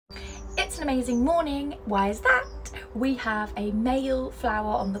It's an amazing morning. Why is that? We have a male flower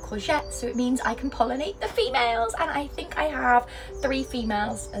on the courgette, so it means I can pollinate the females, and I think I have 3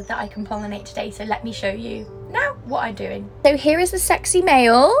 females that I can pollinate today, so let me show you now what I'm doing. So here is the sexy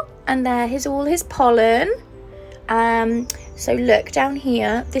male, and there is all his pollen. So look down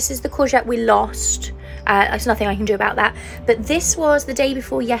here, this is the courgette we lost. There's nothing I can do about that, but this was the day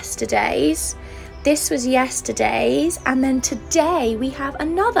before yesterday's. This was yesterday's, and then today we have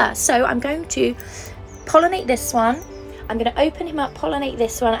another. So I'm going to pollinate this one, I'm going to open him up, pollinate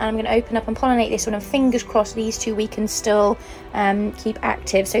this one, and I'm going to open up and pollinate this one, and fingers crossed these 2 we can still keep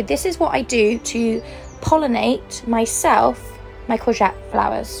active. So this is what I do to pollinate myself, my courgette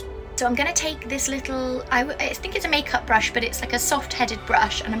flowers. So I'm going to take this little, I think it's a makeup brush, but it's like a soft-headed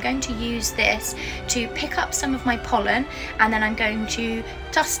brush, and I'm going to use this to pick up some of my pollen, and then I'm going to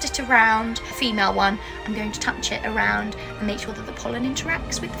dust it around, the female one, I'm going to touch it around and make sure that the pollen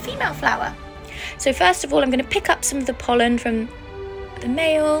interacts with the female flower. So first of all, I'm going to pick up some of the pollen from the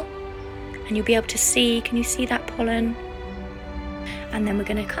male, and you'll be able to see, can you see that pollen? And then we're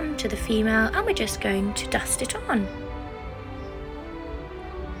going to come to the female, and we're just going to dust it on.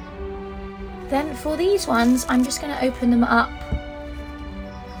 Then for these ones, I'm just going to open them up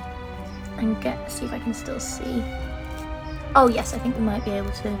and see if I can still see. Oh yes, I think we might be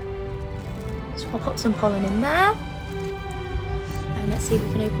able to. So I'll pop some pollen in there. And let's see if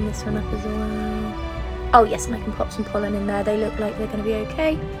we can open this one up as well. Oh yes, and I can pop some pollen in there. They look like they're going to be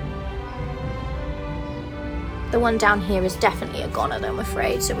okay. The one down here is definitely a goner though, I'm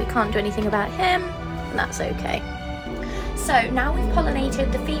afraid, so we can't do anything about him, and that's okay. So now we've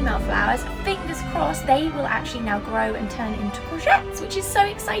pollinated the female flowers, fingers crossed they will actually now grow and turn into courgettes, which is so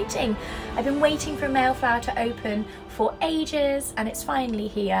exciting. I've been waiting for a male flower to open for ages, and it's finally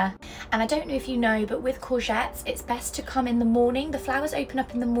here. And I don't know if you know, but with courgettes it's best to come in the morning. The flowers open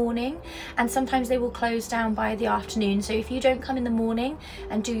up in the morning, and sometimes they will close down by the afternoon, so if you don't come in the morning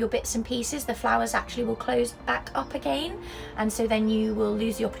and do your bits and pieces, the flowers actually will close back up again, and so then you will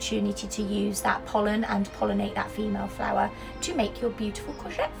lose the opportunity to use that pollen and pollinate that female flower to make your beautiful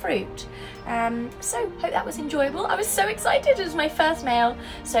courgette fruit. So hope that was enjoyable. I was so excited, it was my first male.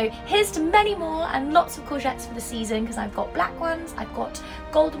 So here's to many more and lots of courgettes for the season, because I've got black ones, I've got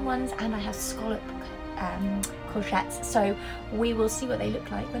golden ones, and I have scallop courgettes. So we will see what they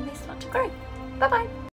look like when they start to grow. Bye bye.